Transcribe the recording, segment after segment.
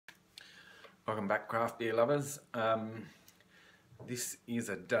Welcome back, craft beer lovers. This is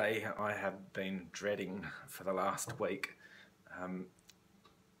a day I have been dreading for the last week.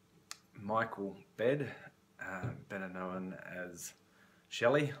 Michael Bed, better known as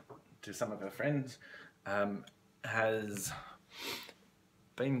Shelley to some of her friends, has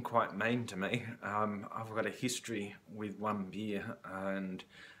been quite mean to me. I've got a history with one beer, and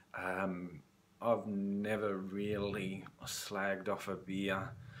I've never really slagged off a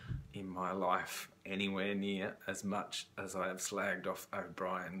beer in my life anywhere near as much as I have slagged off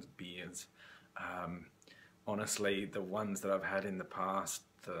Obreins beers. Honestly, the ones that I've had in the past,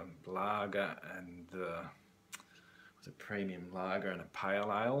 the lager and the premium lager and a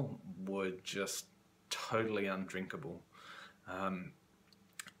pale ale, were just totally undrinkable. And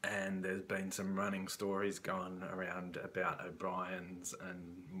there's been some running stories going around about Obreins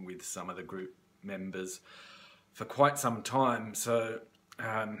and with some of the group members for quite some time. So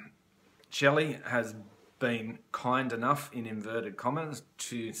Shelley has been kind enough, in inverted commas,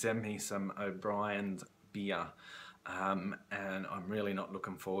 to send me some Obreins beer, and I'm really not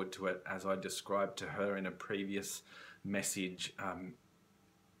looking forward to it. As I described to her in a previous message,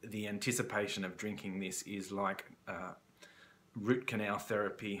 the anticipation of drinking this is like root canal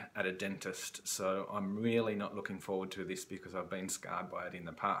therapy at a dentist, so I'm really not looking forward to this because I've been scarred by it in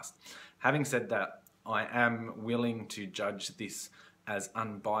the past. Having said that, I am willing to judge this as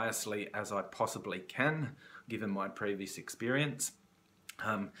unbiasedly as I possibly can, given my previous experience.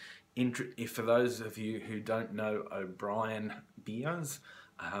 For those of you who don't know Obrein beers,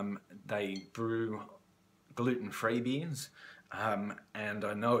 they brew gluten-free beers, and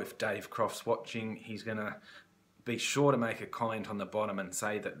I know if Dave Croft's watching, he's going to be sure to make a comment on the bottom and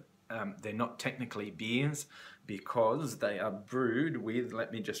say that they're not technically beers because they are brewed with,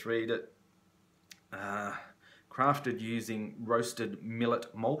 let me just read it, crafted using roasted millet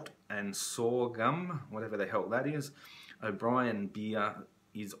malt and sorghum, whatever the hell that is. Obrein beer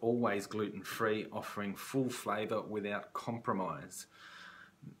is always gluten-free, offering full flavour without compromise.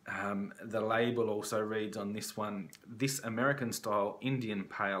 The label also reads on this one, "This American-style Indian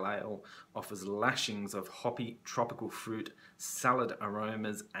Pale Ale offers lashings of hoppy tropical fruit, salad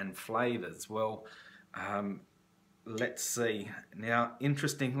aromas and flavours." Well, let's see. Now,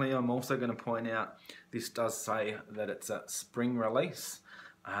 interestingly, I'm also going to point out this does say that it's a spring release,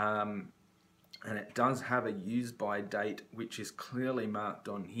 and it does have a use by date which is clearly marked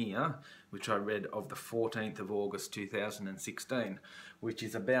on here, which I read of the 14th of August 2016, which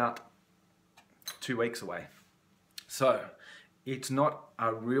is about 2 weeks away. So it's not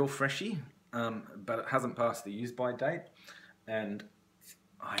a real freshie, but it hasn't passed the use by date, and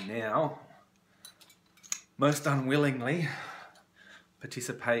I now most unwillingly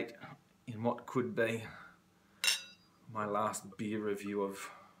participate in what could be my last beer review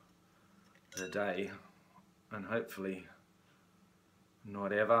of the day, and hopefully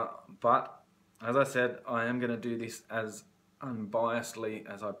not ever. But as I said, I am going to do this as unbiasedly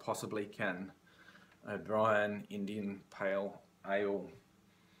as I possibly can. Obrein Indian Pale Ale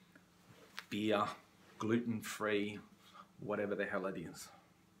beer, gluten-free, whatever the hell it is.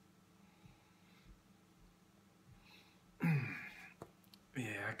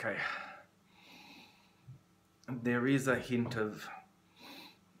 Yeah, okay. There is a hint of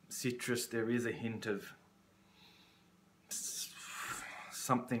citrus, there is a hint of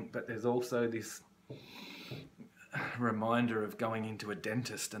something, but there's also this reminder of going into a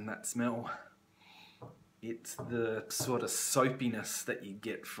dentist and that smell. It's the sort of soapiness that you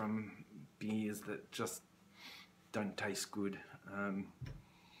get from beers that just don't taste good.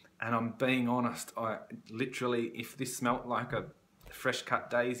 And I'm being honest, I literally, if this smelt like a fresh cut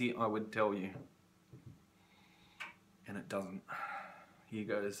daisy, I would tell you. And it doesn't. Here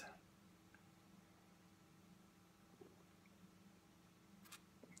goes.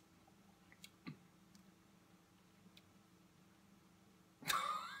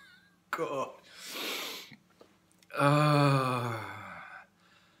 God.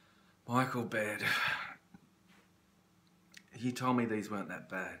 Michael Bed. He told me these weren't that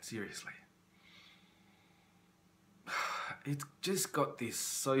bad, seriously. It's just got this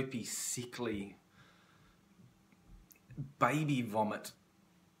soapy, sickly baby vomit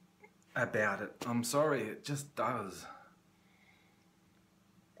about it. I'm sorry, it just does.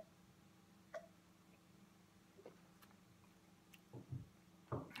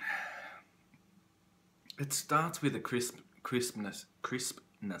 It starts with a crispness,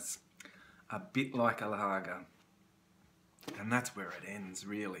 a bit like a lager, and that's where it ends,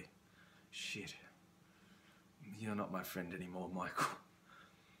 really. Shit. You're not my friend anymore, Michael.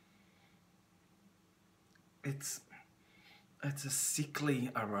 It's It's a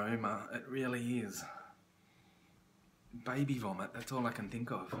sickly aroma, it really is. Baby vomit, that's all I can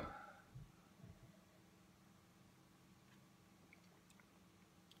think of.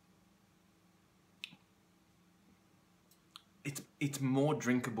 It's more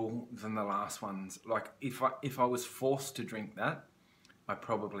drinkable than the last ones. Like if I was forced to drink that, I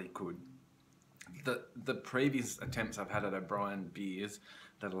probably could. The previous attempts I've had at O'Brien beers,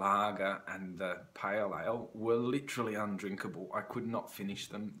 the lager and the pale ale, were literally undrinkable. I could not finish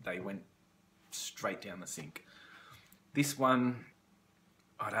them. They went straight down the sink. This one,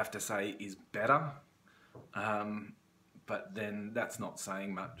 I'd have to say, is better, but then that's not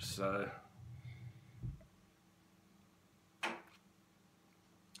saying much. So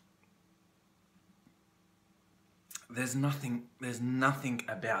there's nothing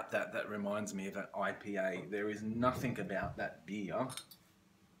about that reminds me of an IPA. There is nothing about that beer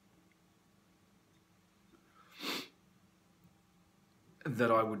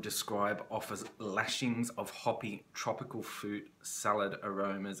that I would describe offers lashings of hoppy tropical fruit salad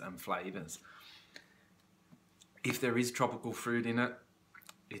aromas and flavours. If there is tropical fruit in it,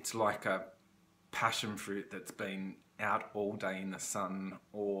 it's like a passion fruit that's been out all day in the sun,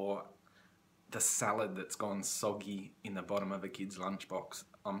 or the salad that's gone soggy in the bottom of a kid's lunchbox.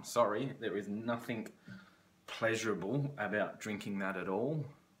 I'm sorry, there is nothing pleasurable about drinking that at all.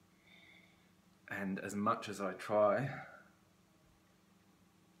 And as much as I try,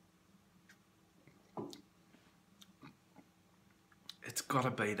 it's got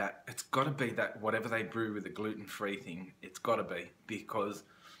to be that whatever they brew with the gluten-free thing, it's got to be, because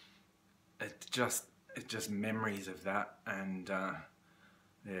it's just memories of that. And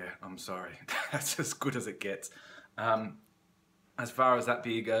yeah, I'm sorry, that's as good as it gets. As far as that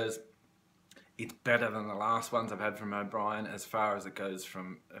beer goes, it's better than the last ones I've had from O'Brien. As far as it goes for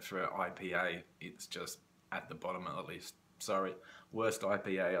IPA, it's just at the bottom of the list. Sorry, worst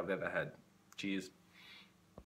IPA I've ever had. Cheers.